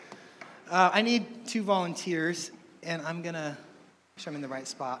I need 2 volunteers, and I'm going to make sure I'm in the right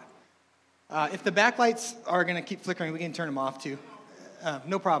spot. If the backlights are going to keep flickering, we can turn them off too.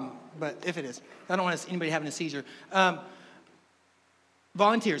 No problem, but if it is. I don't want anybody having a seizure.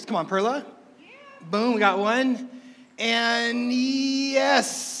 Volunteers, come on, Perla. Yeah. Boom, we got 1. And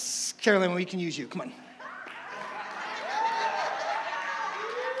yes, Carolyn, we can use you. Come on.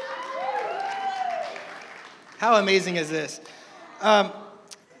 How amazing is this? All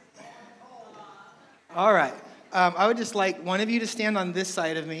right. I would just like one of you to stand on this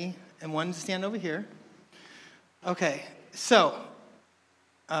side of me and one to stand over here. Okay. So,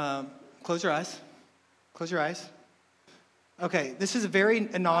 close your eyes. Close your eyes. Okay. This is very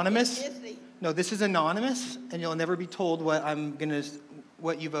anonymous. No, this is anonymous, and you'll never be told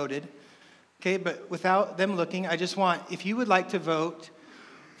what you voted. Okay. But without them looking, I just want, if you would like to vote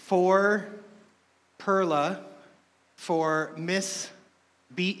for Perla for Miss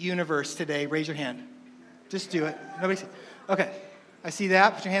Beat Universe today, raise your hand. Just do it. Nobody. Okay. I see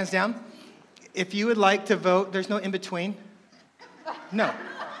that. Put your hands down. If you would like to vote, there's no in-between. No.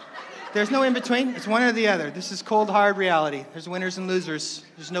 There's no in-between. It's one or the other. This is cold, hard reality. There's winners and losers.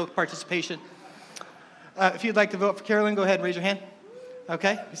 There's no participation. If you'd like to vote for Carolyn, go ahead and raise your hand.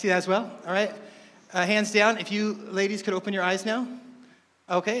 Okay. You see that as well? All right. Hands down. If you ladies could open your eyes now.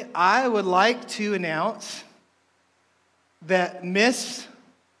 Okay. I would like to announce that Miss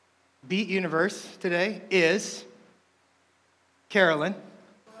Beat Universe today is Carolyn.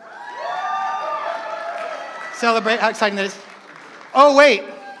 Celebrate. How exciting that is. Oh, wait.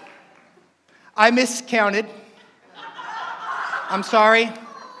 I miscounted. I'm sorry.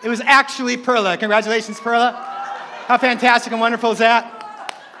 It was actually Perla. Congratulations, Perla. How fantastic and wonderful is that?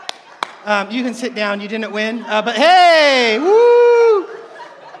 You can sit down. You didn't win. But hey, woo!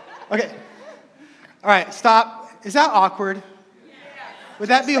 Okay. All right, stop. Is that awkward? Would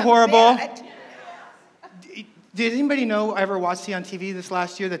that be horrible? Did anybody know I ever watched on TV this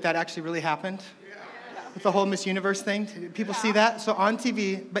last year that actually really happened? With the whole Miss Universe thing? Did people see that? So on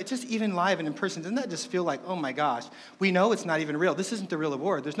TV, but just even live and in person, doesn't that just feel like, oh my gosh, we know it's not even real. This isn't the real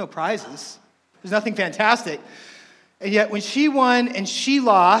award. There's no prizes. There's nothing fantastic. And yet when she won and she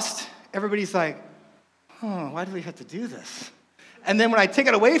lost, everybody's like, oh, why do we have to do this? And then when I take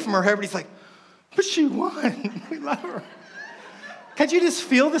it away from her, everybody's like, but she won. We love her. Can't you just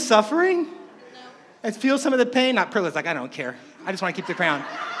feel the suffering? No. And feel some of the pain? Not Perla's like, I don't care. I just want to keep the crown.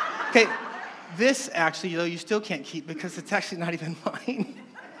 Okay, this actually, though, you still can't keep because it's actually not even mine.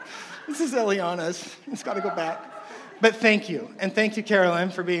 This is Eliana's. It's got to go back. But thank you. And thank you,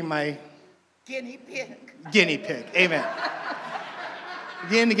 Carolyn, for being my guinea pig. Guinea pig. Amen.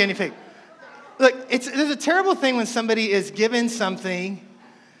 Again, the guinea pig. Look, there's a terrible thing when somebody is given something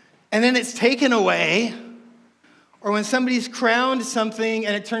and then it's taken away, or when somebody's crowned something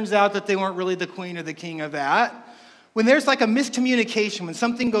and it turns out that they weren't really the queen or the king of that. When there's like a miscommunication, when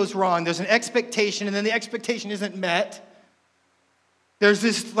something goes wrong, there's an expectation and then the expectation isn't met, there's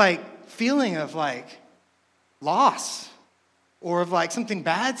this like feeling of like loss, or of like something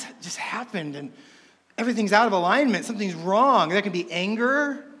bad's just happened and everything's out of alignment, something's wrong. There could be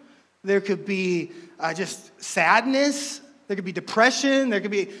anger, there could be just sadness, there could be depression, there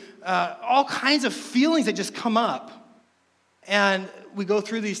could be all kinds of feelings that just come up. And we go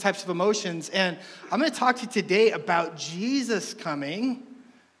through these types of emotions. And I'm going to talk to you today about Jesus coming.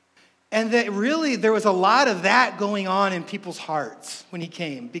 And that really there was a lot of that going on in people's hearts when he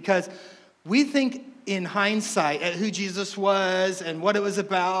came. Because we think in hindsight at who Jesus was and what it was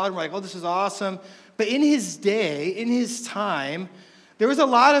about. And we're like, oh, this is awesome. But in his day, in his time, there was a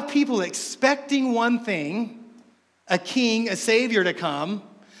lot of people expecting one thing, a king, a savior to come.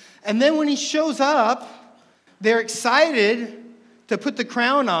 And then when he shows up, they're excited to put the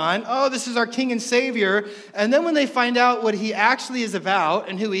crown on. Oh, this is our king and savior. And then when they find out what he actually is about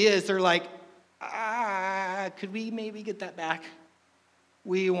and who he is, they're like, could we maybe get that back?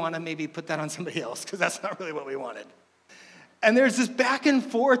 We want to maybe put that on somebody else because that's not really what we wanted. And there's this back and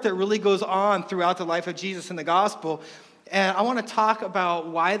forth that really goes on throughout the life of Jesus in the gospel. And I want to talk about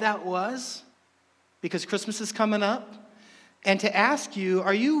why that was, because Christmas is coming up. And to ask you,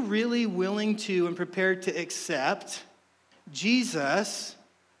 are you really willing to and prepared to accept Jesus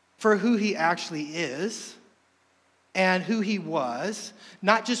for who he actually is and who he was,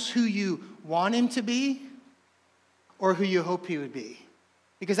 not just who you want him to be or who you hope he would be?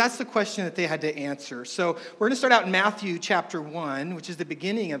 Because that's the question that they had to answer. So we're going to start out in Matthew chapter 1, which is the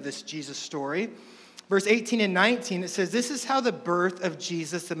beginning of this Jesus story. Verse 18 and 19, it says, this is how the birth of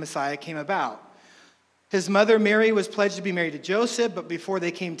Jesus the Messiah came about. His mother Mary was pledged to be married to Joseph, but before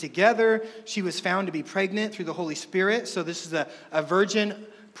they came together, she was found to be pregnant through the Holy Spirit. So this is a virgin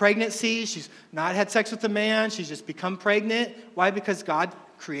pregnancy. She's not had sex with a man. She's just become pregnant. Why? Because God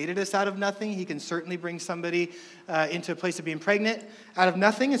created us out of nothing. He can certainly bring somebody into a place of being pregnant out of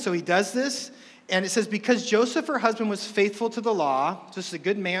nothing. And so he does this. And it says, because Joseph, her husband, was faithful to the law, just a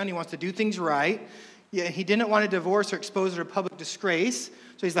good man, he wants to do things right. Yeah, he didn't want to divorce or expose her to public disgrace.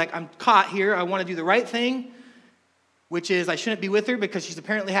 So he's like, I'm caught here. I want to do the right thing, which is I shouldn't be with her because she's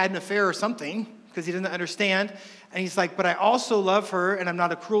apparently had an affair or something, because he doesn't understand. And he's like, but I also love her, and I'm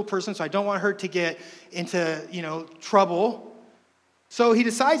not a cruel person, so I don't want her to get into, trouble. So he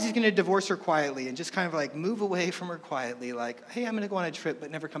decides he's going to divorce her quietly and just kind of like move away from her quietly, like, hey, I'm going to go on a trip,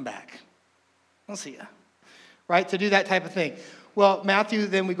 but never come back. I'll see ya. Right? To do that type of thing. Well, Matthew,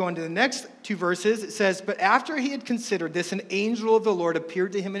 then we go into the next 2 verses. It says, but after he had considered this, an angel of the Lord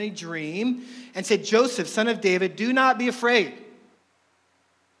appeared to him in a dream and said, Joseph, son of David, do not be afraid.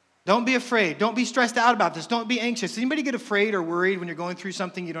 Don't be afraid. Don't be stressed out about this. Don't be anxious. Does anybody get afraid or worried when you're going through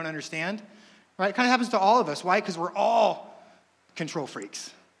something you don't understand? Right? It kind of happens to all of us. Why? Because we're all control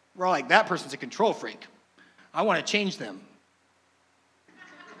freaks. We're all like, that person's a control freak. I want to change them.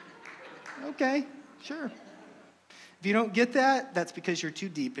 Okay, sure. If you don't get that, that's because you're too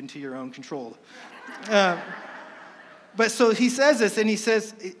deep into your own control. But so he says this, and he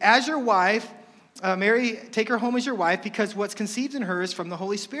says, as your wife, Mary, take her home as your wife, because what's conceived in her is from the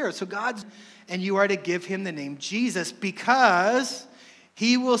Holy Spirit. So and you are to give him the name Jesus, because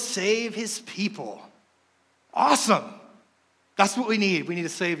he will save his people. Awesome. That's what we need. We need a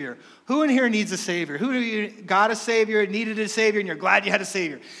Savior. Who in here needs a Savior? Who got a Savior, needed a Savior, and you're glad you had a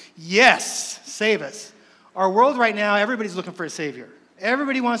Savior? Yes, save us. Our world right now, everybody's looking for a Savior.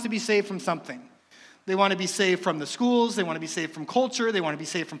 Everybody wants to be saved from something. They want to be saved from the schools. They want to be saved from culture. They want to be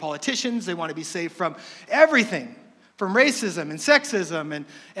saved from politicians. They want to be saved from everything, from racism and sexism.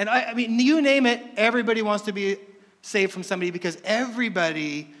 And I mean, you name it, everybody wants to be saved from somebody, because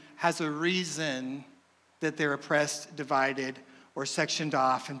everybody has a reason that they're oppressed, divided, or sectioned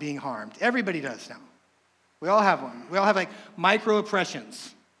off and being harmed. Everybody does now. We all have one. We all have like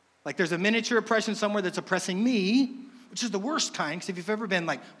micro-oppressions. Like there's a miniature oppression somewhere that's oppressing me, which is the worst kind, because if you've ever been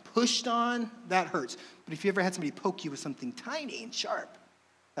like pushed on, that hurts. But if you ever had somebody poke you with something tiny and sharp,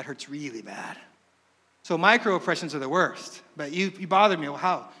 that hurts really bad. So micro-oppressions are the worst. But you bothered me. Well,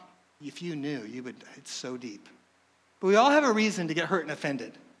 how? If you knew, it's so deep. But we all have a reason to get hurt and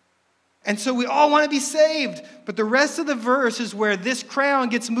offended. And so we all want to be saved. But the rest of the verse is where this crown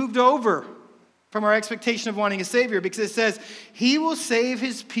gets moved over from our expectation of wanting a Savior, because it says, he will save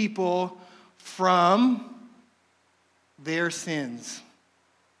his people from their sins.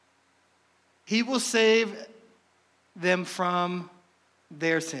 He will save them from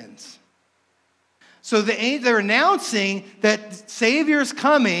their sins. So they're announcing that Savior's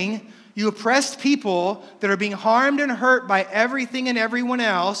coming. You oppressed people that are being harmed and hurt by everything and everyone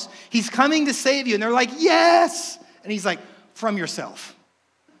else. He's coming to save you. And they're like, yes. And he's like, from yourself.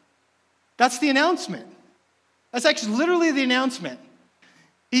 That's the announcement. That's actually literally the announcement.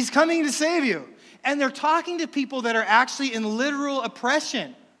 He's coming to save you. And they're talking to people that are actually in literal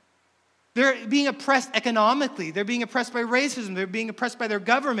oppression. They're being oppressed economically. They're being oppressed by racism. They're being oppressed by their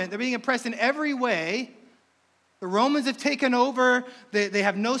government. They're being oppressed in every way. The Romans have taken over. They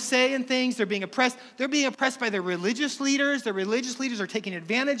have no say in things. They're being oppressed. They're being oppressed by their religious leaders. Their religious leaders are taking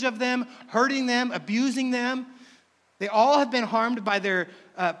advantage of them, hurting them, abusing them. They all have been harmed by their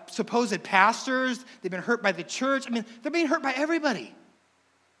supposed pastors. They've been hurt by the church. I mean, they're being hurt by everybody.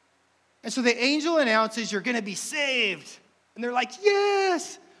 And so the angel announces, you're going to be saved. And they're like,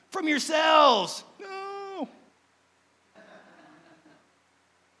 yes, from yourselves. No.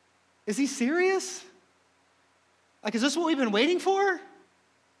 Is he serious? Like, is this what we've been waiting for?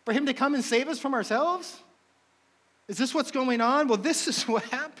 For him to come and save us from ourselves? Is this what's going on? Well, this is what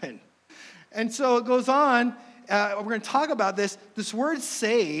happened. And so it goes on. We're going to talk about this. This word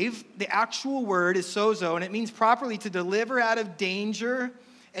save, the actual word is sozo, and it means properly to deliver out of danger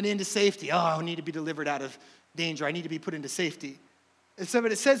and into safety. Oh, I need to be delivered out of danger. I need to be put into safety. And so,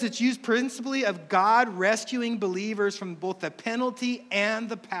 but it says it's used principally of God rescuing believers from both the penalty and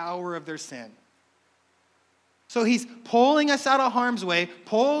the power of their sin. So he's pulling us out of harm's way,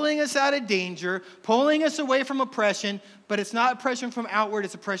 pulling us out of danger, pulling us away from oppression, but it's not oppression from outward,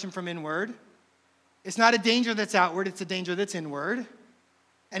 it's oppression from inward. It's not a danger that's outward, it's a danger that's inward.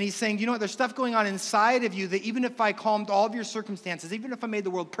 And he's saying, you know what, there's stuff going on inside of you that even if I calmed all of your circumstances, even if I made the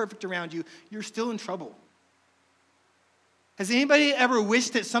world perfect around you, you're still in trouble. Has anybody ever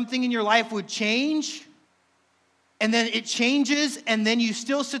wished that something in your life would change? And then it changes, and then you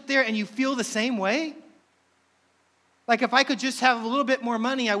still sit there and you feel the same way? Like if I could just have a little bit more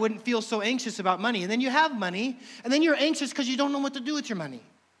money, I wouldn't feel so anxious about money. And then you have money, and then you're anxious because you don't know what to do with your money.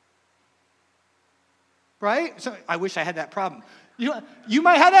 right? So I wish I had that problem. You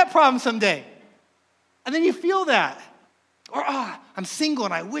might have that problem someday. And then you feel that. Or, I'm single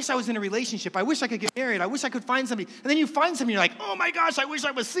and I wish I was in a relationship. I wish I could get married. I wish I could find somebody. And then you find somebody, you're like, oh my gosh, I wish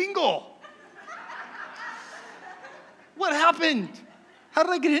I was single. What happened? How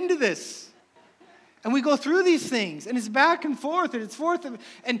did I get into this? And we go through these things, and it's back and forth, and it's forth.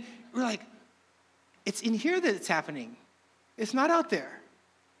 And we're like, it's in here that it's happening. It's not out there.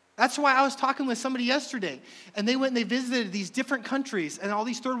 That's why I was talking with somebody yesterday, and they went and they visited these different countries, and all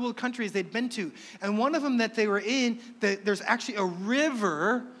these third world countries they'd been to. And one of them that they were in, there's actually a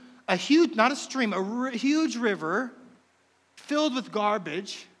river, a huge, not a stream, a huge river filled with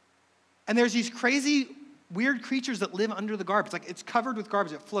garbage. And there's these crazy, weird creatures that live under the garbage. Like, it's covered with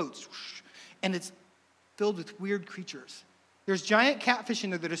garbage. It floats. And it's filled with weird creatures. There's giant catfish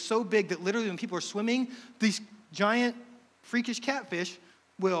in there that are so big that literally when people are swimming, these giant, freakish catfish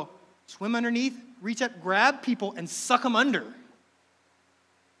will swim underneath, reach up, grab people, and suck them under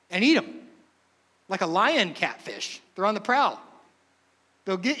and eat them. Like a lion catfish. They're on the prowl.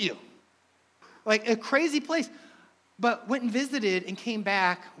 They'll get you. Like a crazy place. But went and visited and came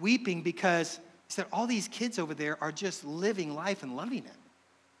back weeping because he said all these kids over there are just living life and loving it.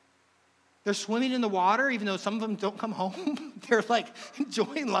 They're swimming in the water, even though some of them don't come home. They're like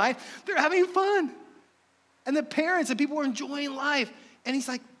enjoying life. They're having fun. And the parents and people are enjoying life. And he's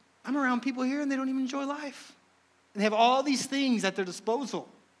like, I'm around people here and they don't even enjoy life. And they have all these things at their disposal.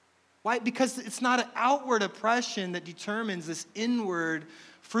 Why? Because it's not an outward oppression that determines this inward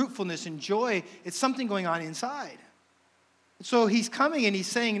fruitfulness and joy. It's something going on inside. So he's coming and he's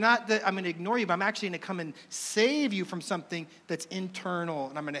saying, not that I'm going to ignore you, but I'm actually going to come and save you from something that's internal,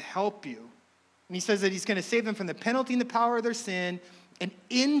 and I'm going to help you. And he says that he's going to save them from the penalty and the power of their sin and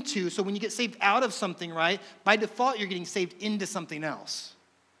into, so when you get saved out of something, right, by default you're getting saved into something else,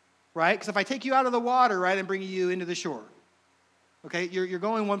 right? Because if I take you out of the water, right, and bring you into the shore, okay, you're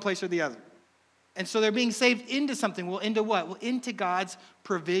going one place or the other. And so they're being saved into something. Well, into what? Well, into God's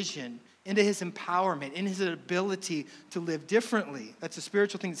provision, into his empowerment, in his ability to live differently. That's a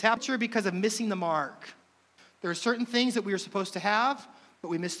spiritual thing that's happened because of missing the mark. There are certain things that we were supposed to have, but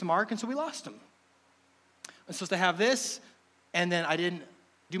we missed the mark, and so we lost them. I'm supposed to have this, and then I didn't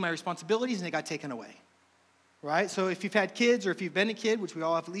do my responsibilities, and they got taken away, right? So if you've had kids, or if you've been a kid, which we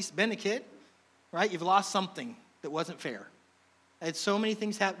all have at least been a kid, right, you've lost something that wasn't fair. I had so many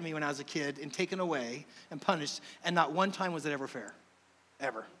things happen to me when I was a kid and taken away and punished, and not one time was it ever fair,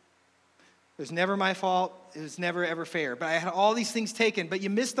 ever. It was never my fault. It was never, ever fair. But I had all these things taken, but you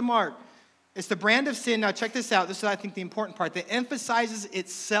missed the mark. It's the brand of sin. Now check this out. This is, I think, the important part. That emphasizes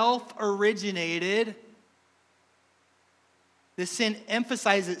it's self-originated. This sin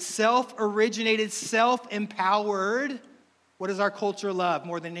emphasizes self-originated, self-empowered. What does our culture love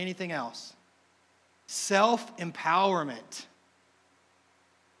more than anything else? Self-empowerment.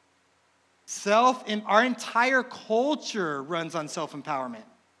 Our entire culture runs on self-empowerment.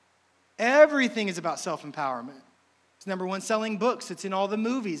 Everything is about self-empowerment. It's number one selling books. It's in all the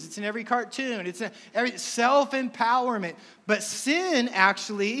movies. It's in every cartoon. It's in every self-empowerment. But sin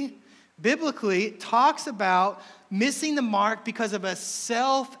actually, biblically, talks about missing the mark because of a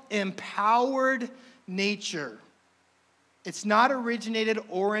self-empowered nature. It's not originated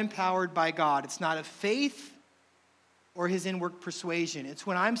or empowered by God. It's not of faith or his inward persuasion. It's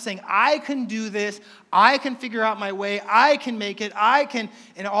when I'm saying, I can do this, I can figure out my way, I can make it, and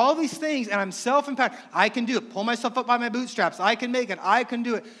all these things, and I'm self-empowered. I can do it. Pull myself up by my bootstraps. I can make it. I can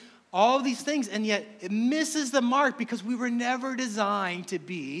do it. All these things, and yet it misses the mark because we were never designed to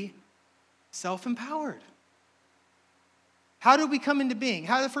be self-empowered. How do we come into being?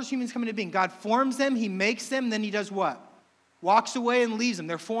 How do the first humans come into being? God forms them, he makes them, then he does what? Walks away and leaves them.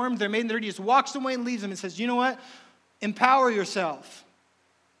 They're formed, they're made, and he just walks away and leaves them and says, you know what? Empower yourself.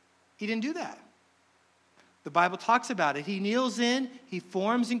 He didn't do that. The Bible talks about it. He kneels in, he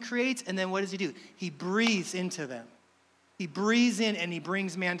forms and creates, and then what does he do? He breathes into them. He breathes in and he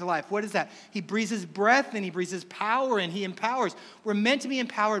brings man to life. What is that? He breathes his breath and he breathes his power and he empowers. We're meant to be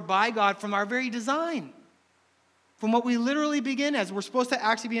empowered by God from our very design. From what we literally begin as. We're supposed to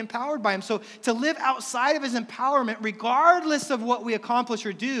actually be empowered by him. So to live outside of his empowerment, regardless of what we accomplish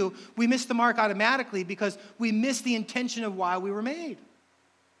or do, we miss the mark automatically because we miss the intention of why we were made.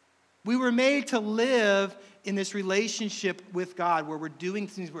 We were made to live in this relationship with God where we're doing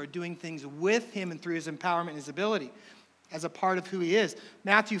things with him and through his empowerment and his ability as a part of who he is.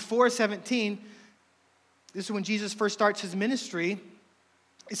 Matthew 4:17, this is when Jesus first starts his ministry.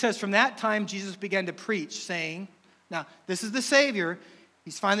 It says, from that time Jesus began to preach, saying, now, this is the Savior.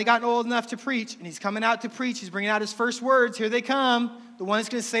 He's finally gotten old enough to preach, and he's coming out to preach. He's bringing out his first words. Here they come. The one that's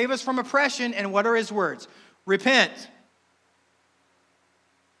going to save us from oppression. And what are his words? Repent.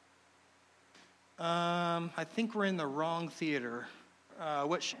 I think we're in the wrong theater. I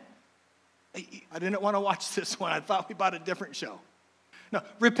didn't want to watch this one. I thought we bought a different show. No,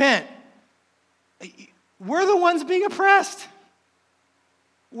 repent. We're the ones being oppressed.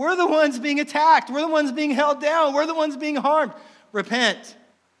 We're the ones being attacked. We're the ones being held down. We're the ones being harmed. Repent.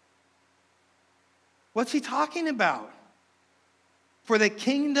 What's he talking about? For the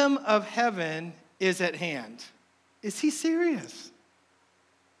kingdom of heaven is at hand. Is he serious?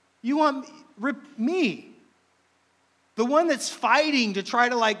 You want me, the one that's fighting to try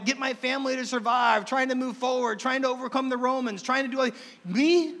to get my family to survive, trying to move forward, trying to overcome the Romans, trying to do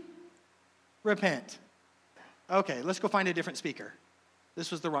me? Repent. Okay, let's go find a different speaker. This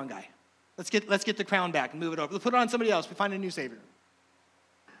was the wrong guy. Let's get the crown back and move it over. Let's put it on somebody else. We find a new Savior.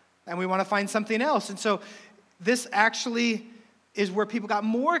 And we want to find something else. And so this actually is where people got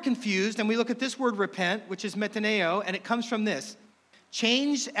more confused. And we look at this word repent, which is metaneo, and it comes from this.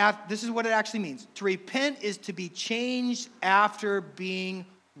 This is what it actually means. To repent is to be changed after being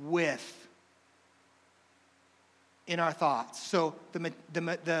with in our thoughts. So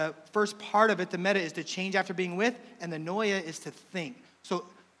the first part of it, the meta, is to change after being with, and the noia is to think. So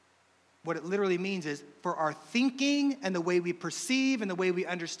what it literally means is for our thinking and the way we perceive and the way we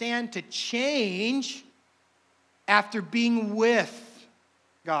understand to change after being with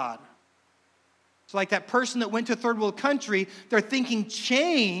God. So like that person that went to a third world country, their thinking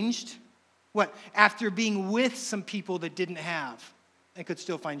changed, after being with some people that didn't have and could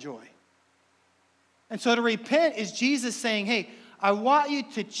still find joy. And so to repent is Jesus saying, hey, I want you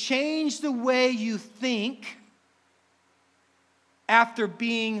to change the way you think after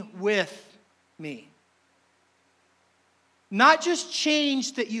being with me. Not just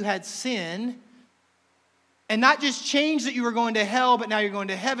change that you had sin, and not just change that you were going to hell, but now you're going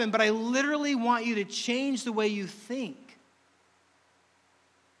to heaven, but I literally want you to change the way you think.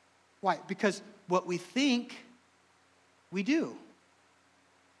 Why? Because what we think, we do.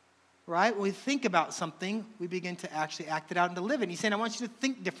 Right? When we think about something, we begin to actually act it out and to live it. And he's saying, I want you to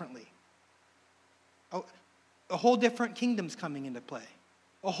think differently. A whole different kingdom's coming into play.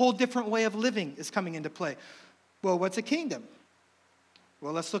 A whole different way of living is coming into play. Well, what's a kingdom?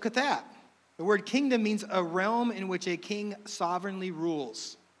 Well, let's look at that. The word kingdom means a realm in which a king sovereignly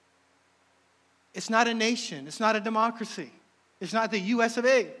rules. It's not a nation. It's not a democracy. It's not the US of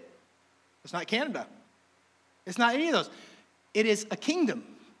A. It's not Canada. It's not any of those. It is a kingdom.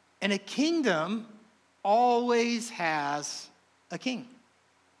 And a kingdom always has a king.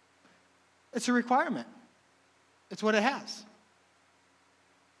 It's a requirement. It's what it has.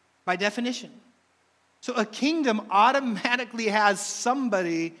 By definition. So a kingdom automatically has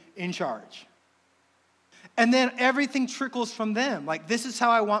somebody in charge. And then everything trickles from them. Like, this is how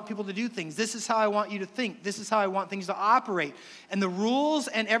I want people to do things. This is how I want you to think. This is how I want things to operate. And the rules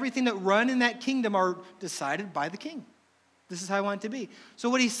and everything that run in that kingdom are decided by the king. This is how I want it to be. So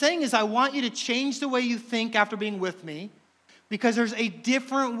what he's saying is, I want you to change the way you think after being with me, because there's a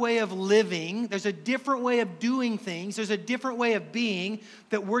different way of living. There's a different way of doing things. There's a different way of being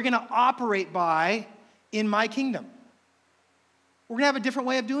that we're going to operate by in my kingdom. We're going to have a different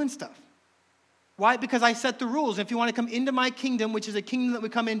way of doing stuff. Why? Because I set the rules. If you want to come into my kingdom, which is a kingdom that we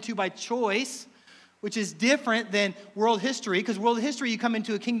come into by choice, which is different than world history, because world history, you come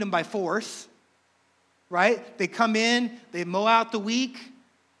into a kingdom by force, right? They come in, they mow out the weak,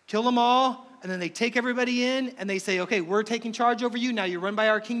 kill them all, and then they take everybody in, and they say, okay, we're taking charge over you. Now you're run by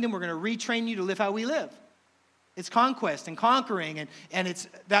our kingdom. We're going to retrain you to live how we live. It's conquest and conquering, and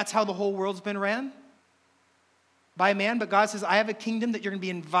that's how the whole world's been ran. By man, but God says, I have a kingdom that you're going to be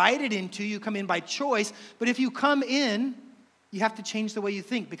invited into. You come in by choice, but if you come in, you have to change the way you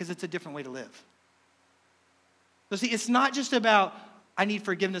think, because it's a different way to live. So see, it's not just about, I need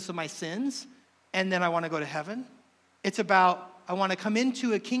forgiveness of my sins, and then I want to go to heaven. It's about, I want to come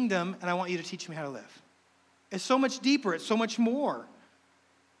into a kingdom, and I want you to teach me how to live. It's so much deeper. It's so much more.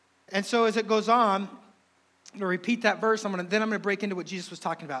 And so as it goes on, I'm going to repeat that verse. I'm going to break into what Jesus was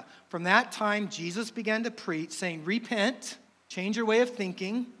talking about. From that time, Jesus began to preach, saying, repent, change your way of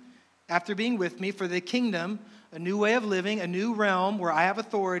thinking after being with me, for the kingdom, a new way of living, a new realm where I have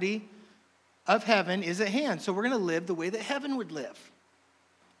authority of heaven is at hand. So we're going to live the way that heaven would live.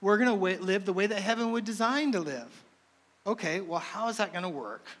 We're going to live the way that heaven would design to live. Okay, well, how is that going to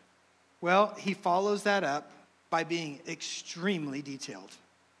work? Well, he follows that up by being extremely detailed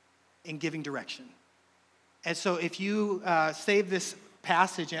in giving direction. And so if you save this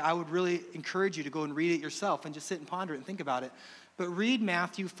passage, I would really encourage you to go and read it yourself and just sit and ponder it and think about it. but read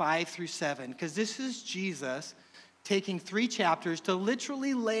Matthew 5 through 7, because this is Jesus taking 3 chapters to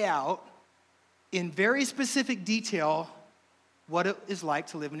literally lay out in very specific detail what it is like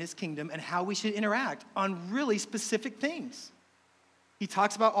to live in his kingdom and how we should interact on really specific things. He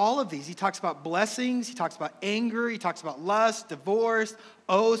talks about all of these. He talks about blessings. He talks about anger. He talks about lust, divorce,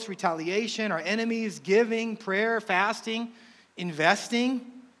 oaths, retaliation, our enemies, giving, prayer, fasting, investing,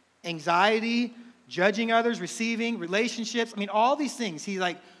 anxiety, judging others, receiving, relationships. I mean, all these things he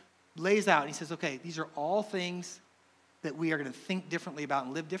lays out. And he says, okay, these are all things that we are going to think differently about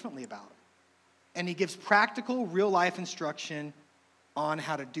and live differently about. And he gives practical, real-life instruction on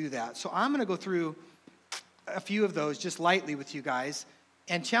how to do that. So I'm going to go through a few of those just lightly with you guys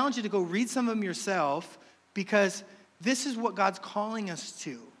and challenge you to go read some of them yourself, because this is what God's calling us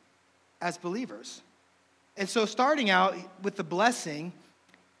to as believers. And so starting out with the blessing,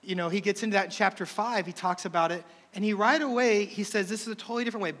 he gets into that in chapter 5. He talks about it. And right away, he says, this is a totally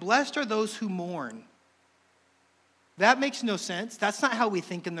different way. Blessed are those who mourn. That makes no sense. That's not how we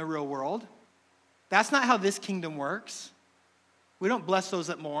think in the real world. That's not how this kingdom works. We don't bless those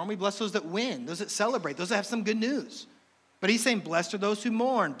that mourn. We bless those that win, those that celebrate, those that have some good news. But he's saying, blessed are those who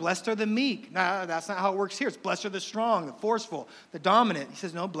mourn. Blessed are the meek. No, that's not how it works here. It's blessed are the strong, the forceful, the dominant. He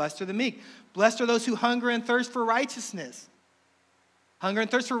says, no, blessed are the meek. Blessed are those who hunger and thirst for righteousness. Hunger and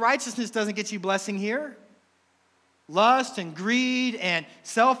thirst for righteousness doesn't get you blessing here. Lust and greed and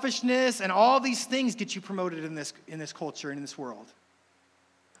selfishness and all these things get you promoted in this culture and in this world.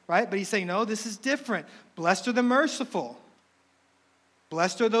 Right? But he's saying, no, this is different. Blessed are the merciful.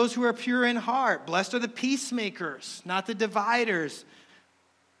 Blessed are those who are pure in heart. Blessed are the peacemakers, not the dividers.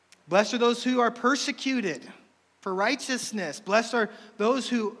 Blessed are those who are persecuted for righteousness. Blessed are those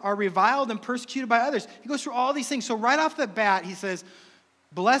who are reviled and persecuted by others. He goes through all these things. So right off the bat, he says,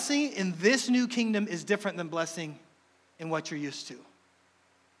 blessing in this new kingdom is different than blessing in what you're used to.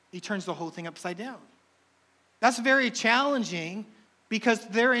 He turns the whole thing upside down. That's very challenging, because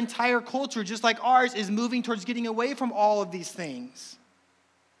their entire culture, just like ours, is moving towards getting away from all of these things.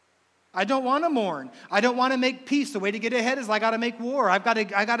 I don't want to mourn. I don't want to make peace. The way to get ahead is I got to make war. I got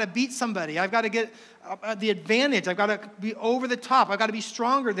to beat somebody. I've got to get the advantage. I've got to be over the top. I've got to be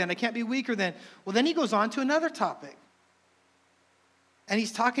stronger than. I can't be weaker than. Well, then he goes on to another topic. And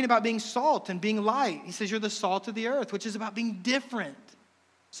he's talking about being salt and being light. He says you're the salt of the earth, which is about being different.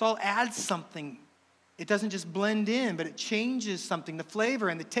 Salt adds something. It doesn't just blend in, but it changes something, the flavor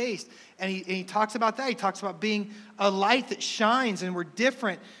and the taste. And he talks about that. He talks about being a light that shines, and we're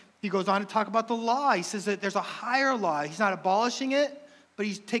different. He goes on to talk about the law. He says that there's a higher law. He's not abolishing it, but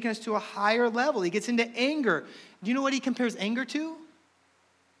he's taking us to a higher level. He gets into anger. Do you know what he compares anger to?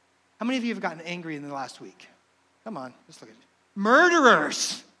 How many of you have gotten angry in the last week? Come on, just look at it.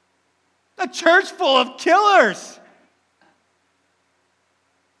 Murderers. A church full of killers.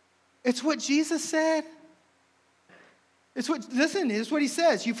 It's what Jesus said. It's what he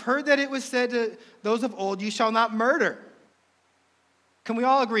says. You've heard that it was said to those of old, you shall not murder. Can we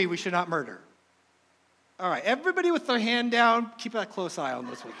all agree we should not murder? All right, everybody with their hand down, keep a close eye on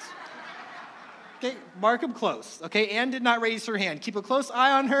those ones. Okay, mark them close. Okay, Ann did not raise her hand. Keep a close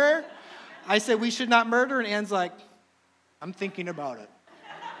eye on her. I said we should not murder, and Ann's like, I'm thinking about it.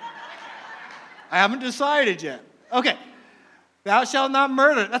 I haven't decided yet. Okay, thou shalt not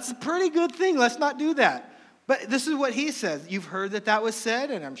murder. That's a pretty good thing. Let's not do that. But this is what he says. You've heard that was said,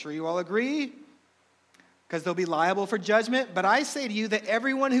 and I'm sure you all agree, because they'll be liable for judgment. But I say to you that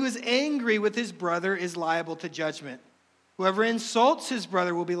everyone who is angry with his brother is liable to judgment. Whoever insults his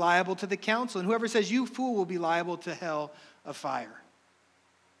brother will be liable to the council, and whoever says, you fool, will be liable to hell of fire.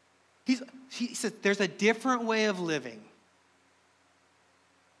 He said there's a different way of living.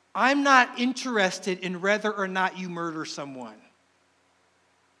 I'm not interested in whether or not you murder someone.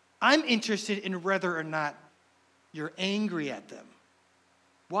 I'm interested in whether or not you're angry at them.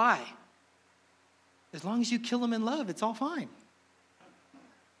 Why? As long as you kill them in love, it's all fine.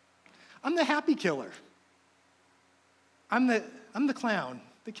 I'm the happy killer. I'm the clown,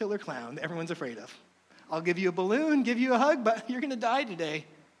 the killer clown that everyone's afraid of. I'll give you a balloon, give you a hug, but you're going to die today.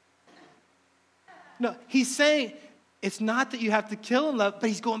 No, he's saying it's not that you have to kill in love, but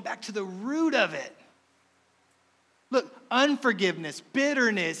he's going back to the root of it. Look, unforgiveness,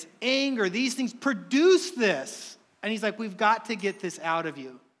 bitterness, anger, these things produce this. And he's like, we've got to get this out of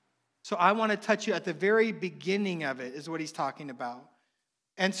you. So I want to touch you at the very beginning of it, is what he's talking about.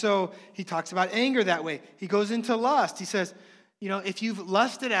 And so he talks about anger that way. He goes into lust. He says, if you've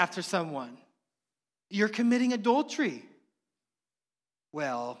lusted after someone, you're committing adultery.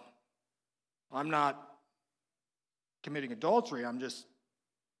 Well, I'm not committing adultery. I'm just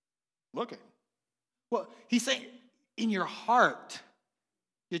looking. Well, he's saying in your heart.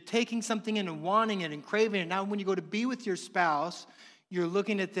 You're taking something in and wanting it and craving it. Now, when you go to be with your spouse, you're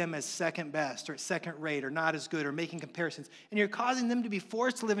looking at them as second best or second rate or not as good or making comparisons. And you're causing them to be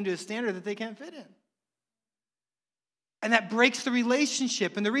forced to live into a standard that they can't fit in. And that breaks the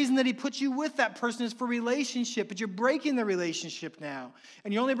relationship. And the reason that he puts you with that person is for relationship. But you're breaking the relationship now.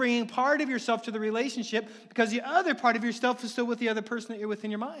 And you're only bringing part of yourself to the relationship because the other part of yourself is still with the other person that you're with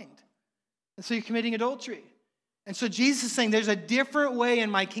in your mind. And so you're committing adultery. And so Jesus is saying there's a different way in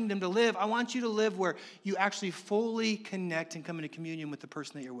my kingdom to live. I want you to live where you actually fully connect and come into communion with the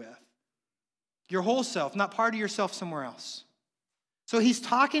person that you're with. Your whole self, not part of yourself somewhere else. So he's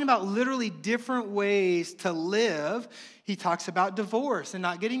talking about literally different ways to live. He talks about divorce and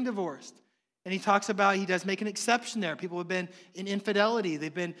not getting divorced. And he talks about, he does make an exception there. People have been in infidelity.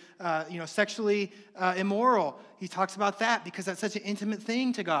 They've been sexually immoral. He talks about that because that's such an intimate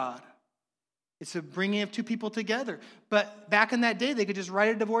thing to God. It's a bringing of two people together. But back in that day, they could just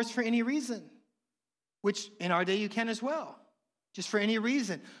write a divorce for any reason, which in our day you can as well, just for any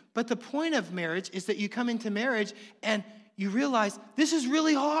reason. But the point of marriage is that you come into marriage and you realize this is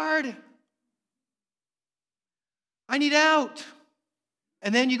really hard. I need out.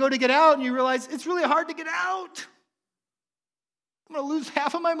 And then you go to get out and you realize it's really hard to get out. I'm going to lose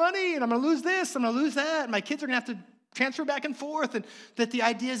half of my money and I'm going to lose this, I'm going to lose that. And my kids are going to have to transfer back and forth, and that the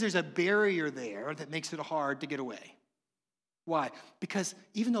idea is there's a barrier there that makes it hard to get away. Why? Because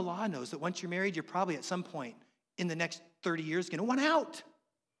even the law knows that once you're married, you're probably at some point in the next 30 years going to want out.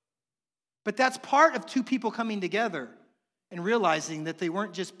 But that's part of two people coming together and realizing that they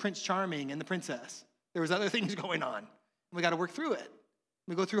weren't just Prince Charming and the princess. There was other things going on. We got to work through it.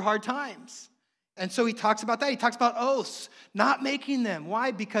 We go through hard times. And so he talks about that. He talks about oaths, not making them.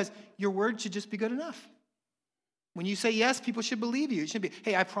 Why? Because your word should just be good enough. When you say yes, people should believe you. It should be,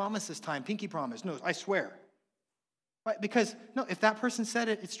 hey, I promise this time, pinky promise. No, I swear. Right? Because, no, if that person said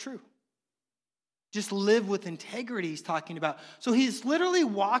it, it's true. Just live with integrity, he's talking about. So he's literally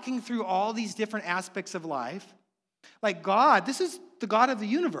walking through all these different aspects of life. Like God, this is the God of the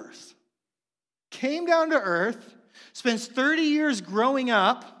universe. Came down to earth, spends 30 years growing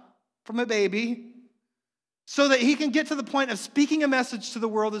up from a baby so that he can get to the point of speaking a message to the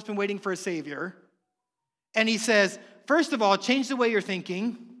world that's been waiting for a Savior. And he says, first of all, change the way you're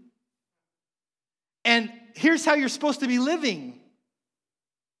thinking. And here's how you're supposed to be living.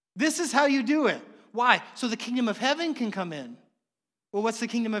 This is how you do it. Why? So the kingdom of heaven can come in. Well, what's the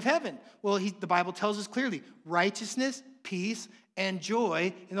kingdom of heaven? Well, the Bible tells us clearly, righteousness, peace, and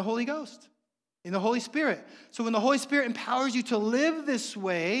joy in the Holy Ghost, in the Holy Spirit. So when the Holy Spirit empowers you to live this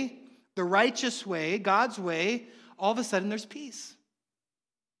way, the righteous way, God's way, all of a sudden there's peace.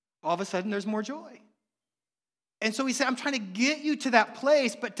 All of a sudden there's more joy. And so he said, I'm trying to get you to that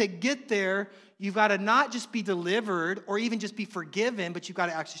place, but to get there, you've got to not just be delivered or even just be forgiven, but you've got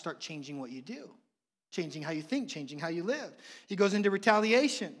to actually start changing what you do, changing how you think, changing how you live. He goes into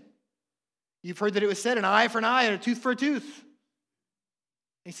retaliation. You've heard that it was said, an eye for an eye and a tooth for a tooth.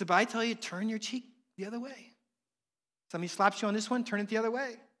 And he said, but I tell you, turn your cheek the other way. Somebody slaps you on this one, turn it the other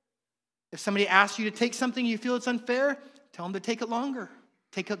way. If somebody asks you to take something you feel it's unfair, tell them to take it longer.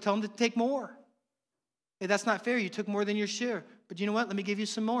 Tell them to take more. Hey, that's not fair. You took more than your share. But you know what? Let me give you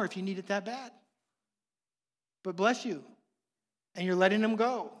some more if you need it that bad. But bless you. And you're letting them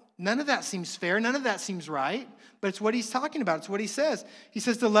go. None of that seems fair. None of that seems right. But it's what he's talking about. It's what he says. He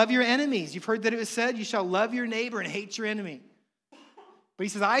says to love your enemies. You've heard that it was said, you shall love your neighbor and hate your enemy. But he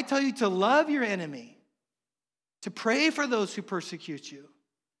says, I tell you to love your enemy, to pray for those who persecute you.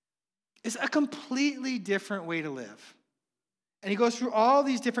 It's a completely different way to live. And he goes through all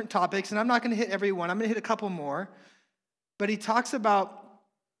these different topics, and I'm not going to hit every one. I'm going to hit a couple more. But he talks about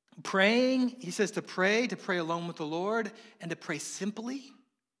praying. He says to pray alone with the Lord, and to pray simply,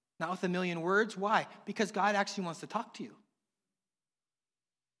 not with a million words. Why? Because God actually wants to talk to you.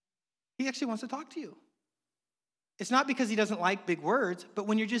 He actually wants to talk to you. It's not because he doesn't like big words, but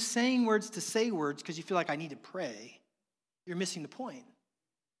when you're just saying words to say words because you feel like I need to pray, you're missing the point.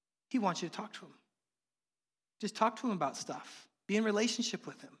 He wants you to talk to him. Just talk to him about stuff. Be in relationship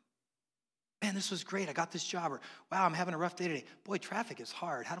with him. Man, this was great. I got this job. Or, wow, I'm having a rough day today. Boy, traffic is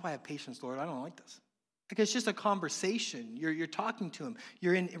hard. How do I have patience, Lord? I don't like this. Like, it's just a conversation. You're talking to him.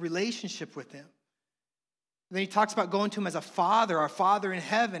 You're in a relationship with him. And then he talks about going to him as a father, our Father in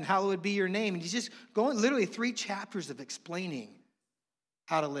heaven, hallowed be your name. And he's just going literally 3 chapters of explaining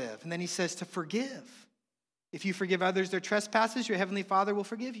how to live. And then he says to forgive. If you forgive others their trespasses, your heavenly Father will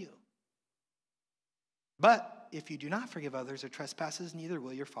forgive you. But if you do not forgive others their trespasses, neither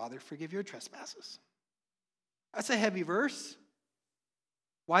will your Father forgive your trespasses. That's a heavy verse.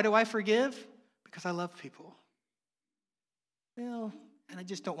 Why do I forgive? Because I love people. Well, and I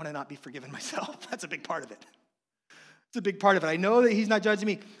just don't want to not be forgiven myself. That's a big part of it. It's a big part of it. I know that he's not judging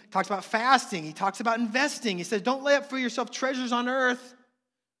me. He talks about fasting. He talks about investing. He says, don't lay up for yourself treasures on earth.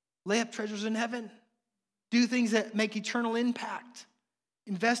 Lay up treasures in heaven. Do things that make eternal impact.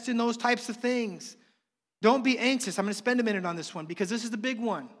 Invest in those types of things. Don't be anxious. I'm going to spend a minute on this one because this is the big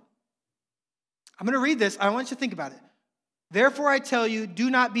one. I'm going to read this. I want you to think about it. Therefore, I tell you, do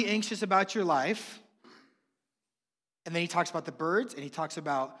not be anxious about your life. And then he talks about the birds, and he talks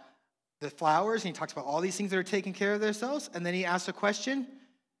about the flowers, and he talks about all these things that are taking care of themselves. And then he asks a question,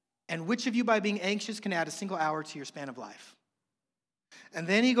 and which of you by being anxious can add a single hour to your span of life? And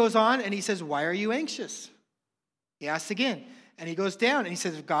then he goes on, and he says, why are you anxious? He asks again, and he goes down, and he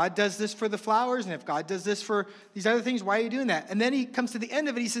says, if God does this for the flowers, and if God does this for these other things, why are you doing that? And then he comes to the end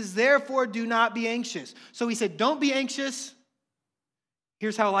of it, he says, therefore do not be anxious. So he said, don't be anxious.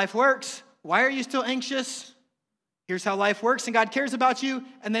 Here's how life works. Why are you still anxious? Here's how life works, and God cares about you.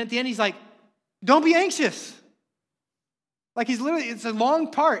 And then at the end, he's like, don't be anxious. Like he's literally, it's a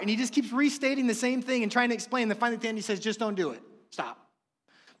long part, and he just keeps restating the same thing and trying to explain. And then finally at the end, he says, just don't do it. Stop.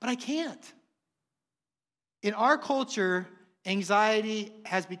 But I can't. In our culture, anxiety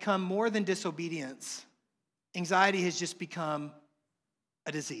has become more than disobedience. Anxiety has just become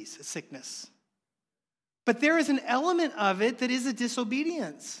a disease, a sickness. But there is an element of it that is a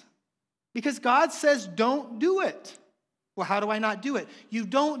disobedience. Because God says, don't do it. Well, how do I not do it? You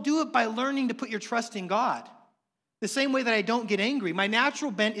don't do it by learning to put your trust in God. The same way that I don't get angry. My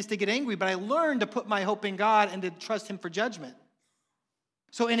natural bent is to get angry, but I learn to put my hope in God and to trust him for judgment.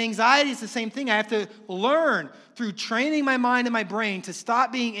 So in anxiety, it's the same thing. I have to learn through training my mind and my brain to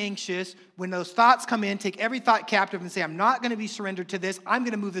stop being anxious. When those thoughts come in, take every thought captive and say, I'm not going to be surrendered to this. I'm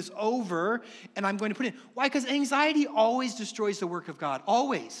going to move this over, and I'm going to put it in. Why? Because anxiety always destroys the work of God.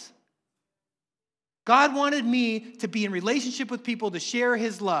 Always. God wanted me to be in relationship with people, to share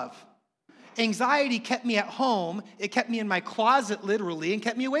his love. Anxiety kept me at home. It kept me in my closet, literally, and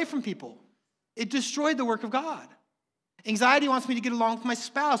kept me away from people. It destroyed the work of God. Anxiety wants me to get along with my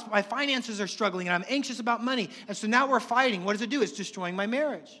spouse, but my finances are struggling, and I'm anxious about money. And so now we're fighting. What does it do? It's destroying my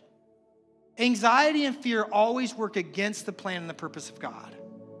marriage. Anxiety and fear always work against the plan and the purpose of God.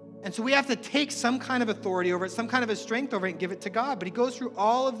 And so we have to take some kind of authority over it, some kind of a strength over it, and give it to God. But he goes through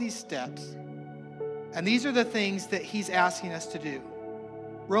all of these steps. And these are the things that he's asking us to do.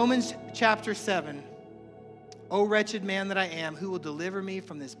 Romans chapter 7. O wretched man that I am, who will deliver me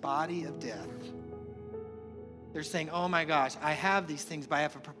from this body of death? They're saying, oh my gosh, I have these things, but I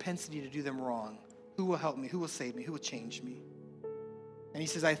have a propensity to do them wrong. Who will help me? Who will save me? Who will change me? And he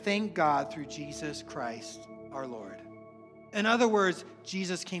says, I thank God through Jesus Christ, our Lord. In other words,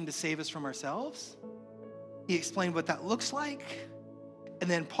 Jesus came to save us from ourselves. He explained what that looks like. And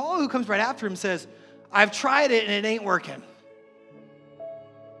then Paul, who comes right after him, says, I've tried it and it ain't working.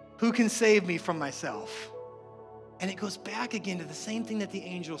 Who can save me from myself? And it goes back again to the same thing that the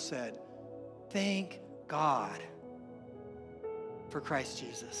angel said. Thank God for Christ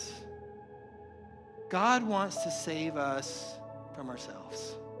Jesus. God wants to save us from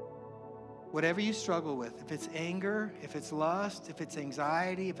ourselves. Whatever you struggle with, if it's anger, if it's lust, if it's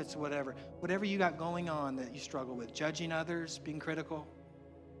anxiety, if it's whatever you got going on that you struggle with, judging others, being critical,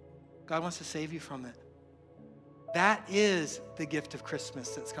 God wants to save you from it. That is the gift of Christmas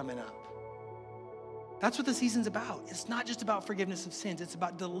that's coming up. That's what the season's about. It's not just about forgiveness of sins. It's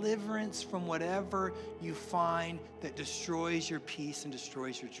about deliverance from whatever you find that destroys your peace and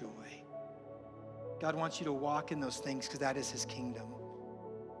destroys your joy. God wants you to walk in those things because that is his kingdom.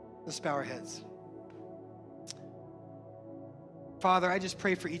 Let's bow our heads. Father, I just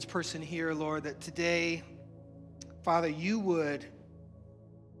pray for each person here, Lord, that today, Father, you would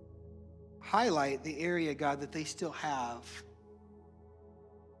highlight the area, God, that they still have,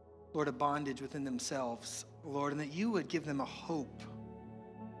 Lord, a bondage within themselves, Lord, and that you would give them a hope,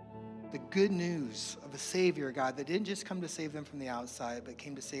 the good news of a Savior, God, that didn't just come to save them from the outside, but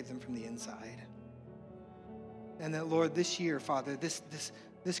came to save them from the inside. And that, Lord, this year, Father, this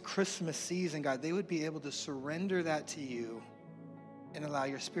Christmas season, God, they would be able to surrender that to you and allow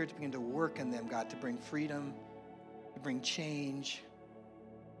your Spirit to begin to work in them, God, to bring freedom, to bring change,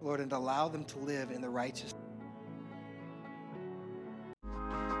 Lord, and to allow them to live in the righteousness.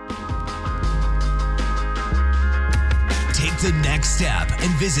 Take the next step and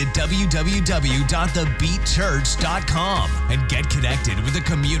visit www.thebeatchurch.com and get connected with a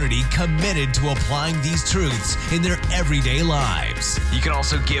community committed to applying these truths in their everyday lives. You can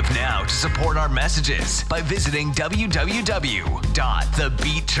also give now to support our messages by visiting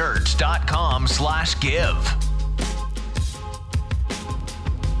www.thebeatchurch.com/give.